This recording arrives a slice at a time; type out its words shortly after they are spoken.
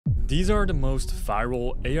These are the most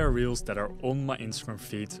viral AR reels that are on my Instagram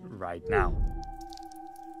feed right now.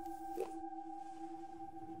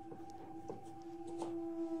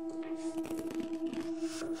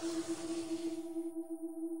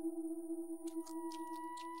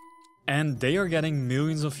 And they are getting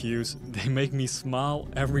millions of views. They make me smile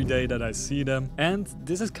every day that I see them. And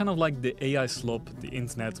this is kind of like the AI slop the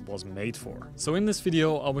internet was made for. So in this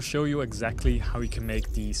video, I will show you exactly how you can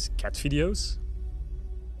make these cat videos.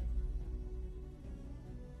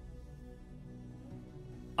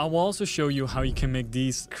 I will also show you how you can make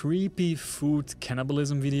these creepy food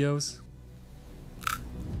cannibalism videos.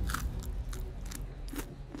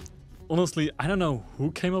 Honestly, I don't know who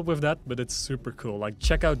came up with that, but it's super cool. Like,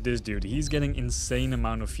 check out this dude. He's getting insane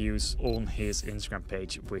amount of views on his Instagram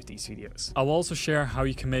page with these videos. I will also share how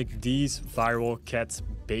you can make these viral cat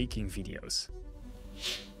baking videos.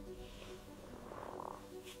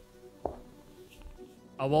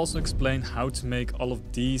 I will also explain how to make all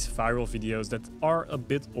of these viral videos that are a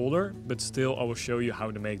bit older, but still I will show you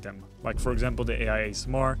how to make them. Like, for example, the AI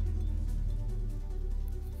ASMR.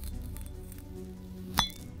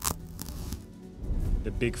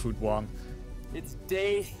 The Bigfoot one. It's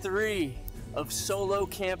day 3 of solo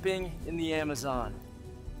camping in the Amazon.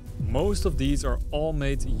 Most of these are all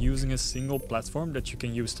made using a single platform that you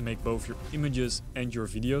can use to make both your images and your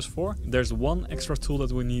videos for. There's one extra tool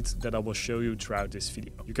that we need that I will show you throughout this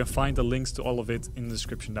video. You can find the links to all of it in the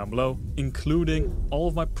description down below, including all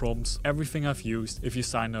of my prompts, everything I've used if you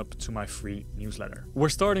sign up to my free newsletter. We're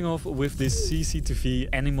starting off with these CCTV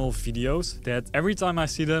animal videos that every time I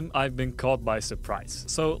see them, I've been caught by surprise.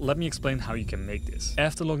 So let me explain how you can make this.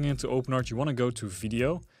 After logging into OpenArt, you want to go to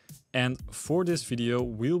video. And for this video,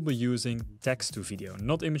 we'll be using text to video,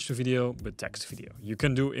 not image to video, but text to video. You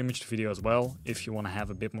can do image to video as well if you want to have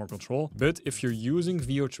a bit more control. But if you're using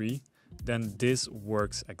VO3, then this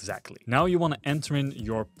works exactly. Now you want to enter in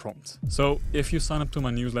your prompt. So if you sign up to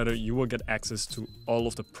my newsletter, you will get access to all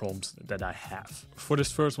of the prompts that I have. For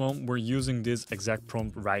this first one, we're using this exact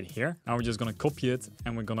prompt right here. Now we're just going to copy it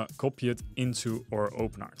and we're going to copy it into our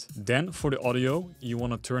OpenArt. Then for the audio, you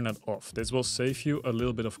want to turn that off. This will save you a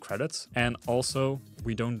little bit of credits. And also,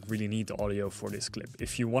 we don't really need the audio for this clip.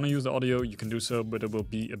 If you want to use the audio, you can do so, but it will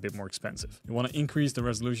be a bit more expensive. You want to increase the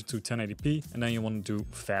resolution to 1080p and then you want to do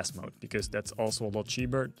fast mode because that's also a lot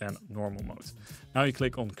cheaper than normal mode. Now you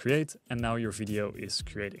click on create and now your video is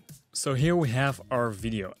creating. So here we have our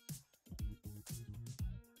video.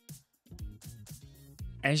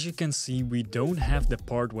 As you can see, we don't have the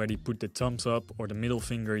part where they put the thumbs up or the middle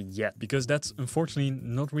finger yet, because that's unfortunately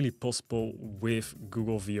not really possible with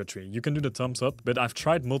Google Veo 3. You can do the thumbs up, but I've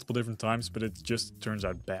tried multiple different times, but it just turns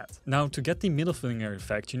out bad. Now, to get the middle finger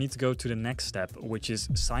effect, you need to go to the next step, which is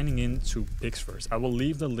signing in to Pixverse. I will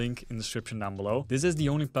leave the link in the description down below. This is the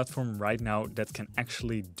only platform right now that can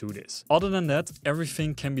actually do this. Other than that,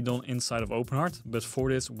 everything can be done inside of OpenArt, but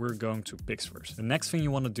for this, we're going to Pixverse. The next thing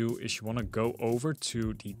you want to do is you want to go over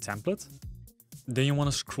to the template. Then you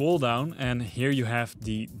want to scroll down and here you have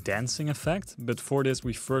the dancing effect. But for this,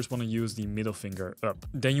 we first want to use the middle finger up.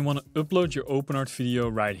 Then you want to upload your OpenArt video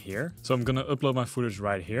right here. So I'm going to upload my footage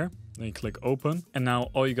right here. Then you click open. And now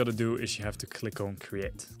all you got to do is you have to click on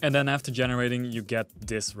create. And then after generating, you get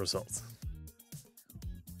this result.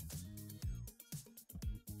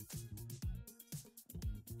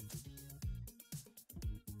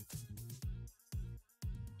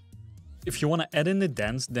 If you want to add in the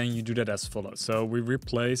dance, then you do that as follows. So we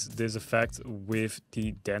replace this effect with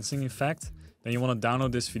the dancing effect. Then you want to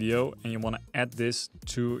download this video and you want to add this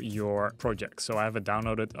to your project. So I have it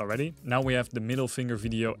downloaded already. Now we have the middle finger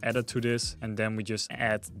video added to this, and then we just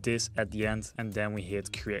add this at the end and then we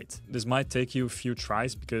hit create. This might take you a few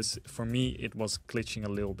tries because for me it was glitching a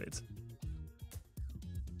little bit.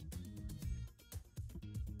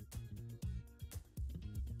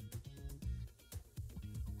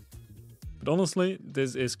 But honestly,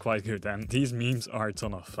 this is quite good and these memes are a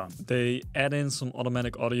ton of fun. They add in some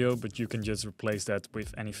automatic audio, but you can just replace that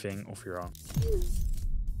with anything of your own.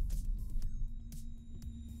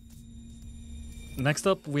 Next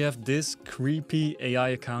up, we have this creepy AI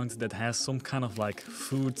account that has some kind of like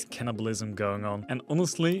food cannibalism going on. And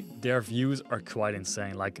honestly, their views are quite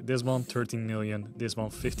insane. Like this one, 13 million, this one,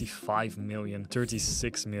 55 million,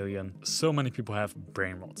 36 million. So many people have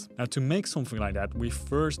brain rot. Now to make something like that, we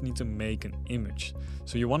first need to make an image.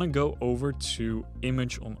 So you want to go over to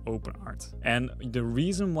image on OpenArt. And the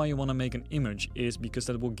reason why you want to make an image is because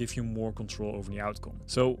that will give you more control over the outcome.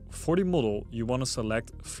 So for the model, you want to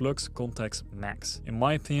select Flux Context Max. 2x. In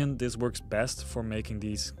my opinion, this works best for making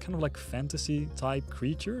these kind of like fantasy type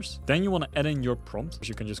creatures. Then you want to add in your prompt.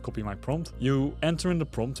 You can just copy my prompt. You enter in the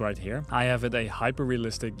prompt right here. I have it a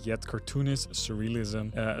hyper-realistic yet cartoonish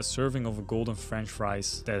surrealism, a serving of golden French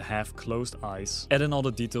fries that have closed eyes. Add in all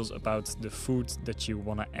the details about the food that you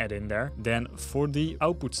want to add in there. Then for the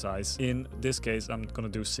output size, in this case, I'm going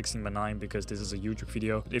to do 16:9 because this is a YouTube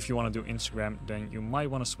video. If you want to do Instagram, then you might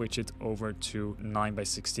want to switch it over to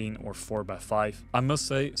 9:16 or 4:5. I must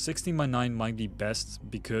say 16:9 might be best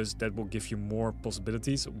because that will give you more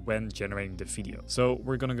possibilities when generating the video. So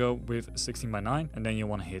we're going to go with 16:9 and then you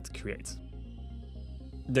want to hit create.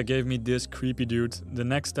 That gave me this creepy dude. The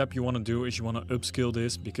next step you want to do is you want to upscale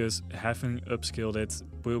this, because having upscaled it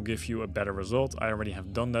will give you a better result. I already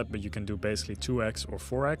have done that, but you can do basically 2x or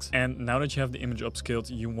 4x. And now that you have the image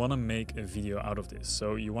upscaled, you want to make a video out of this.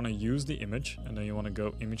 So you want to use the image and then you want to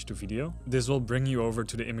go image to video. This will bring you over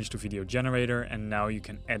to the image to video generator, and now you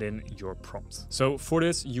can add in your prompt. So for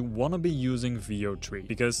this, you want to be using Veo 3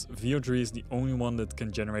 because Veo 3 is the only one that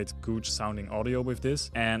can generate good sounding audio with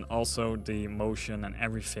this, and also the motion and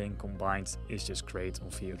everything combined is just great on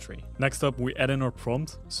Veo 3. Next up, we add in our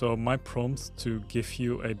prompt. So my prompt, to give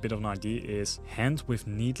you a bit of an idea, is hand with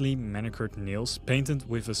neatly manicured nails painted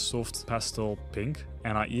with a soft pastel pink,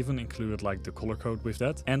 and I even included like the color code with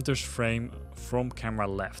that. Enters frame from camera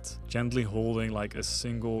left, gently holding like a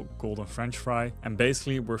single golden French fry, and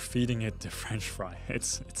basically we're feeding it the French fry.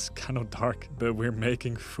 It's kind of dark, but we're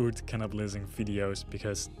making food cannibalism videos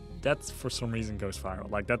because that for some reason goes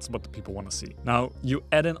viral. Like, that's what the people want to see. Now you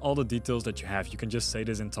add in all the details that you have. You can just say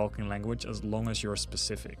this in talking language as long as you're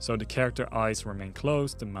specific. So the character eyes remain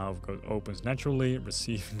closed, the mouth opens naturally,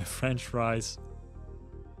 receiving the French fries.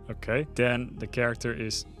 Okay, then the character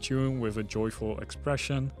is chewing with a joyful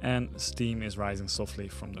expression and steam is rising softly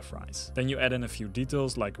from the fries. Then you add in a few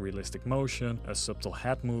details like realistic motion, subtle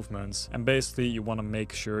head movements, and basically you want to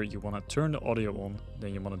make sure you want to turn the audio on,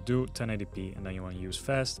 then you want to do 1080p, and then you want to use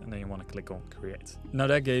fast, and then you want to click on create. Now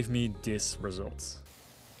that gave me this result.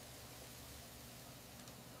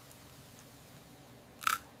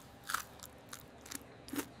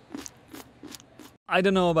 I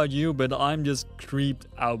don't know about you, but I'm just creeped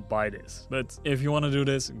out by this. But if you want to do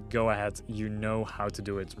this, go ahead. You know how to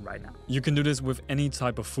do it right now. You can do this with any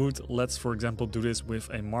type of food. Let's, for example, do this with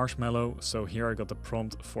a marshmallow. So here I got the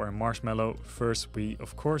prompt for a marshmallow. First, we,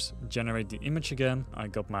 of course, generate the image again. I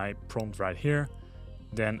got my prompt right here.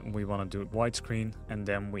 Then we want to do it widescreen, and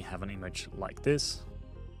then we have an image like this.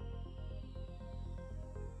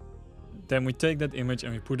 Then we take that image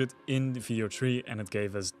and we put it in the Veo 3, and it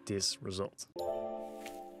gave us this result.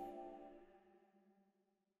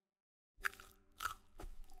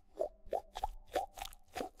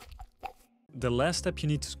 The last step you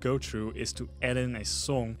need to go through is to add in a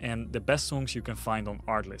song, and the best songs you can find on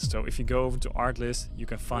Artlist. So if you go over to Artlist, you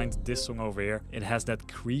can find this song over here. It has that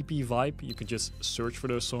creepy vibe. You can just search for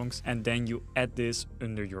those songs and then you add this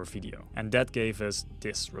under your video. And that gave us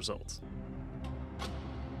this result.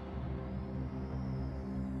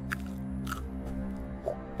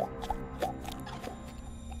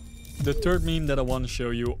 The third meme that I want to show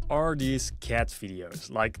you are these cat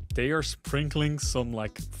videos. Like, they are sprinkling some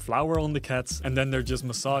like flour on the cats and then they're just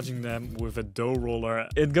massaging them with a dough roller.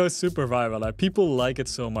 It goes super viral. Like, people like it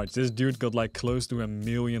so much. This dude got like close to 1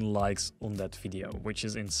 million likes on that video, which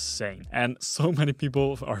is insane. And so many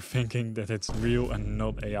people are thinking that it's real and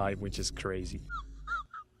not AI, which is crazy.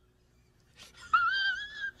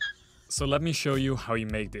 So let me show you how you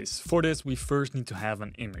make this. For this, we first need to have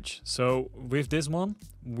an image. So with this one,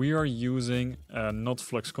 we are using not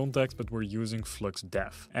Flux Context, but we're using Flux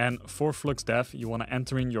Dev. And for Flux Dev, you want to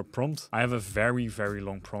enter in your prompt. I have a very, very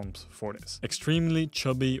long prompt for this. Extremely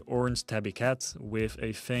chubby orange tabby cat with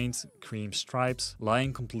a faint cream stripes,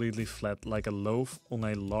 lying completely flat like a loaf on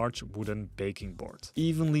a large wooden baking board.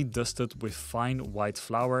 Evenly dusted with fine white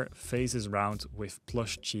flour, face is round with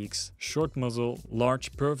plush cheeks, short muzzle,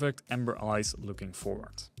 large perfect amber eyes looking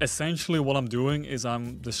forward. Essentially what I'm doing is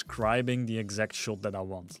I'm describing the exact shot that I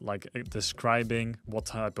want, like describing what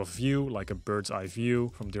type of view, like a bird's eye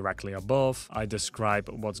view from directly above. I describe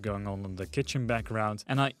what's going on in the kitchen background,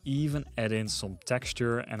 and I even add in some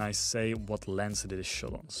texture and I say what lens it is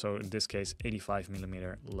shot on. So in this case,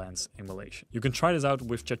 85mm lens emulation. You can try this out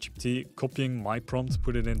with ChatGPT, copying my prompt,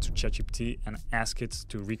 put it into ChatGPT and ask it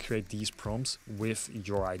to recreate these prompts with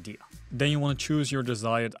your idea. Then you want to choose your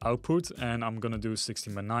desired output, and I'm gonna do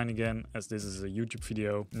 16:9 again, as this is a YouTube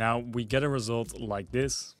video. Now we get a result like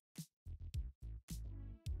this.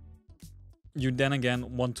 You then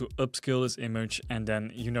again want to upscale this image, and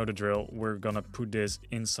then you know the drill. We're gonna put this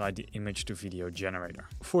inside the image to video generator.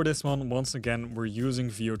 For this one, once again, we're using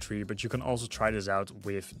VO3, but you can also try this out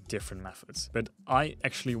with different methods. But I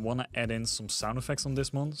actually wanna add in some sound effects on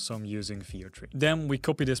this one, so I'm using VO3. Then we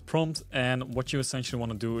copy this prompt, and what you essentially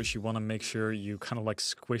wanna do is you wanna make sure you kind of like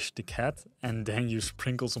squish the cat, and then you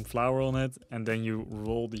sprinkle some flour on it, and then you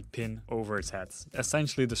roll the pin over its head.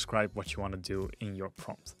 Essentially describe what you wanna do in your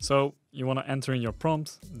prompt. So you want to enter in your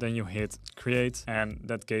prompt, then you hit create, and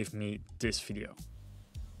that gave me this video.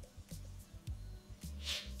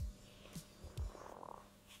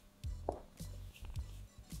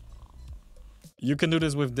 You can do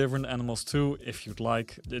this with different animals too, if you'd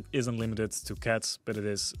like. It isn't limited to cats, but it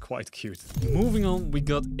is quite cute. Moving on, we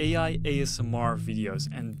got AI ASMR videos,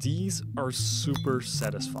 and these are super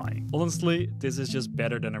satisfying. Honestly, this is just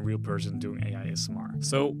better than a real person doing AI ASMR.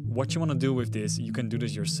 So what you want to do with this, you can do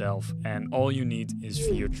this yourself, and all you need is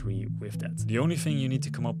VO3 with that. The only thing you need to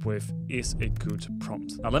come up with is a good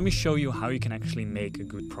prompt. Now let me show you how you can actually make a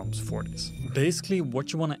good prompt for this. Basically,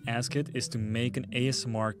 what you want to ask it is to make an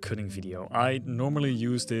ASMR cutting video. I normally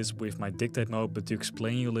use this with my dictate mode, but to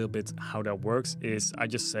explain you a little bit how that works is I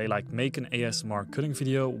just say like make an ASMR cutting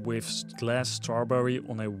video with glass strawberry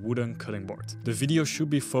on a wooden cutting board. The video should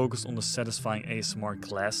be focused on the satisfying ASMR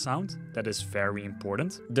glass sound. That is very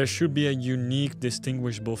important. There should be a unique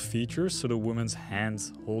distinguishable feature, so the woman's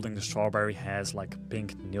hand holding the strawberry has like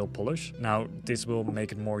pink nail polish. Now this will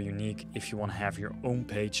make it more unique if you want to have your own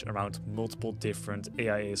page around multiple different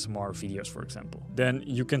AI ASMR videos, for example. Then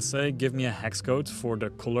you can say give me a hex code for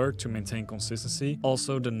the color to maintain consistency.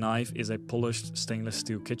 Also, the knife is a polished stainless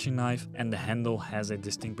steel kitchen knife, and the handle has a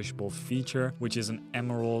distinguishable feature, which is an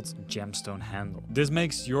emerald gemstone handle. This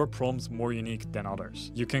makes your prompt more unique than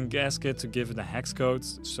others. You can ask it to give it a hex code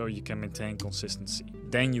so you can maintain consistency.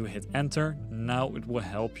 Then you hit enter. Now it will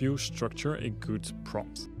help you structure a good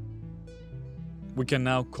prompt. We can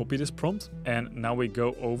now copy this prompt, and now we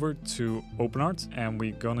go over to OpenArt and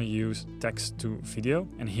we're gonna use text to video.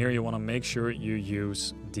 And here you wanna make sure you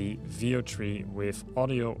use the VO3 with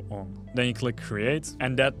audio on. Then you click create,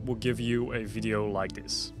 and that will give you a video like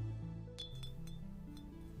this.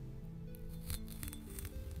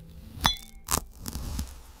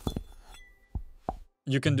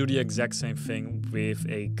 You can do the exact same thing with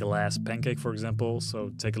a glass pancake, for example.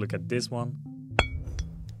 So take a look at this one.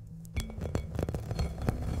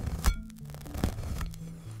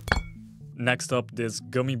 Next up, this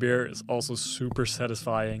gummy bear is also super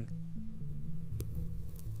satisfying.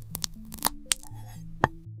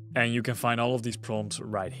 And you can find all of these prompts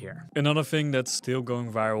right here. Another thing that's still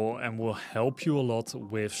going viral and will help you a lot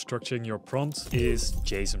with structuring your prompts is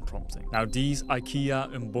JSON prompting. Now, these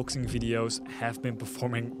IKEA unboxing videos have been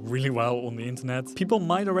performing really well on the internet. People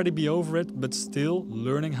might already be over it, but still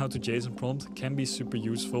learning how to JSON prompt can be super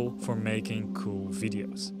useful for making cool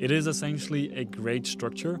videos. It is essentially a great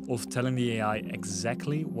structure of telling the AI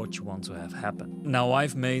exactly what you want to have happen. Now,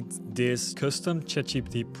 I've made this custom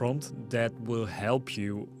ChatGPT prompt that will help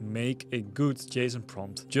you make a good JSON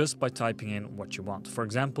prompt just by typing in what you want. For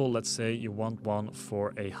example, let's say you want one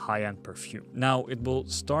for a high-end perfume. Now it will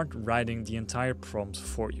start writing the entire prompt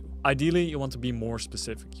for you. Ideally, you want to be more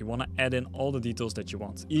specific. You want to add in all the details that you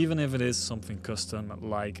want, even if it is something custom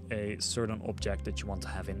like a certain object that you want to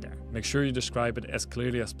have in there. Make sure you describe it as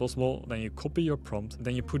clearly as possible, then you copy your prompt,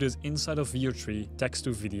 then you put it inside of VO3, text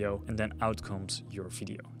to video, and then out comes your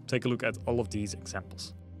video. Take a look at all of these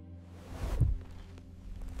examples.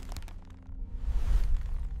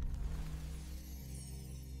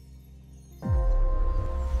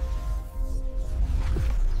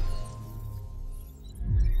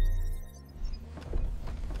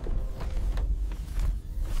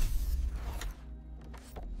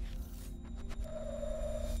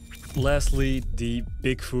 Lastly, the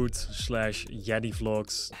Bigfoot/Yeti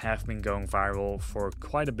vlogs have been going viral for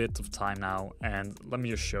quite a bit of time now, and let me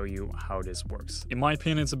just show you how this works. In my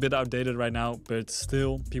opinion, it's a bit outdated right now, but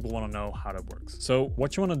still people want to know how that works. So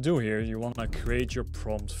what you want to do here, you want to create your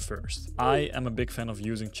prompt first. I am a big fan of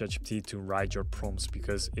using ChatGPT to write your prompts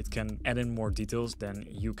because it can add in more details than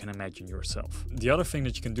you can imagine yourself. The other thing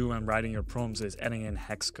that you can do when writing your prompts is adding in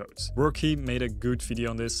hex codes. Rookie made a good video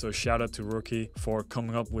on this, so shout out to Rookie for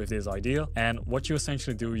coming up with this this idea. And what you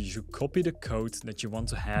essentially do is you copy the code that you want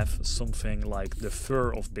to have something like the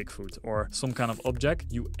fur of Bigfoot or some kind of object.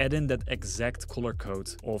 You add in that exact color code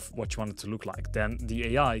of what you want it to look like. Then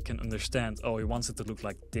the AI can understand, oh, he wants it to look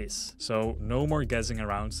like this. So no more guessing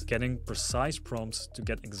around, getting precise prompts to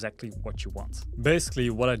get exactly what you want. Basically,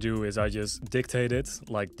 what I do is I just dictate it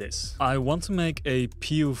like this. I want to make a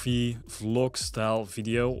POV vlog style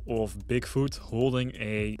video of Bigfoot holding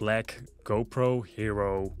a black GoPro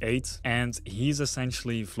Hero 8 and he's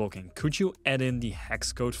essentially vlogging. Could you add in the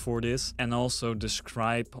hex code for this and also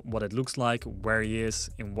describe what it looks like, where he is,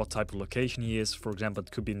 in what type of location he is? For example,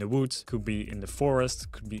 it could be in the woods, could be in the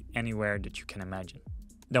forest, could be anywhere that you can imagine.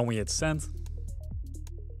 Then we hit send.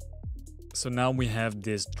 So now we have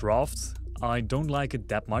this draft. I don't like it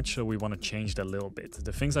that much, so we want to change that a little bit.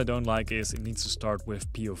 The things I don't like is it needs to start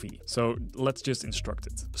with POV. So let's just instruct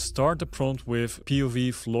it. Start the prompt with POV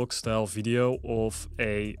vlog style video of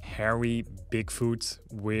a hairy Bigfoot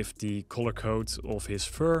with the color code of his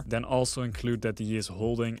fur. Then also include that he is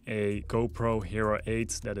holding a GoPro Hero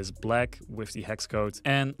 8 that is black with the hex code.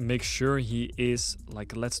 And make sure he is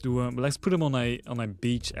like, let's put him on a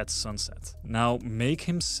beach at sunset. Now make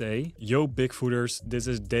him say, yo Bigfooters, this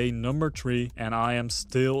is day number 3 and I am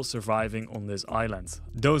still surviving on this island.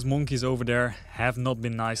 Those monkeys over there have not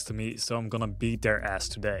been nice to me, so I'm gonna beat their ass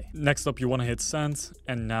today. Next up, you want to hit send,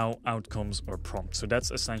 and now out comes our prompt. So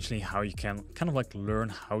that's essentially how you can kind of like learn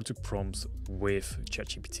how to prompt with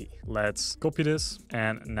ChatGPT. Let's copy this,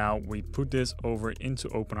 and now we put this over into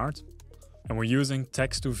OpenArt. And we're using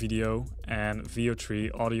text to video and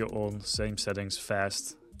VO3 audio on, same settings,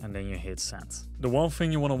 fast. And then you hit send. The one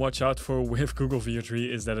thing you want to watch out for with Google Veo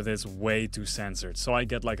 3 is that it is way too censored. So I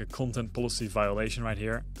get like a content policy violation right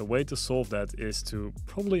here. The way to solve that is to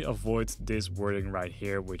probably avoid this wording right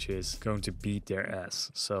here, which is going to beat their ass.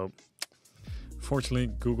 So fortunately,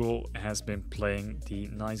 Google has been playing the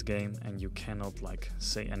nice game and you cannot like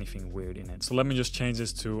say anything weird in it. So let me just change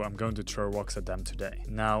this to I'm going to throw rocks at them today.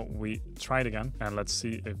 Now we try it again and let's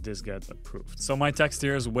see if this gets approved. So my text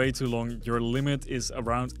here is way too long. Your limit is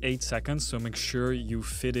around 8 seconds. So make sure you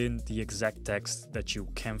fit in the exact text that you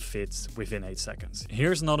can fit within 8 seconds.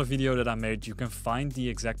 Here's another video that I made. You can find the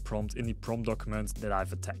exact prompt in the prompt document that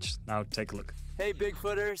I've attached. Now take a look. Hey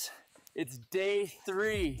Bigfooters, it's day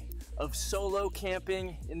 3 of solo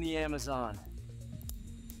camping in the Amazon.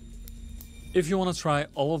 If you want to try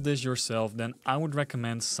all of this yourself, then I would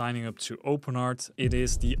recommend signing up to OpenArt. It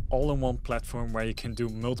is the all-in-one platform where you can do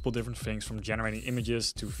multiple different things, from generating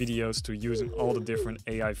images to videos to using all the different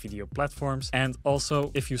AI video platforms. And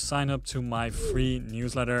also, if you sign up to my free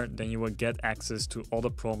newsletter, then you will get access to all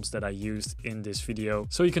the prompts that I used in this video.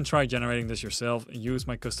 So you can try generating this yourself, use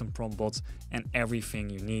my custom prompt bots and everything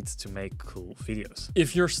you need to make cool videos.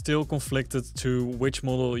 If you're still conflicted to which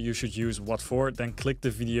model you should use what for, then click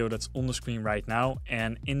the video that's on the screen right now,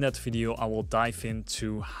 and in that video I will dive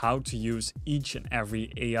into how to use each and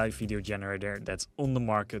every AI video generator that's on the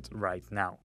market right now.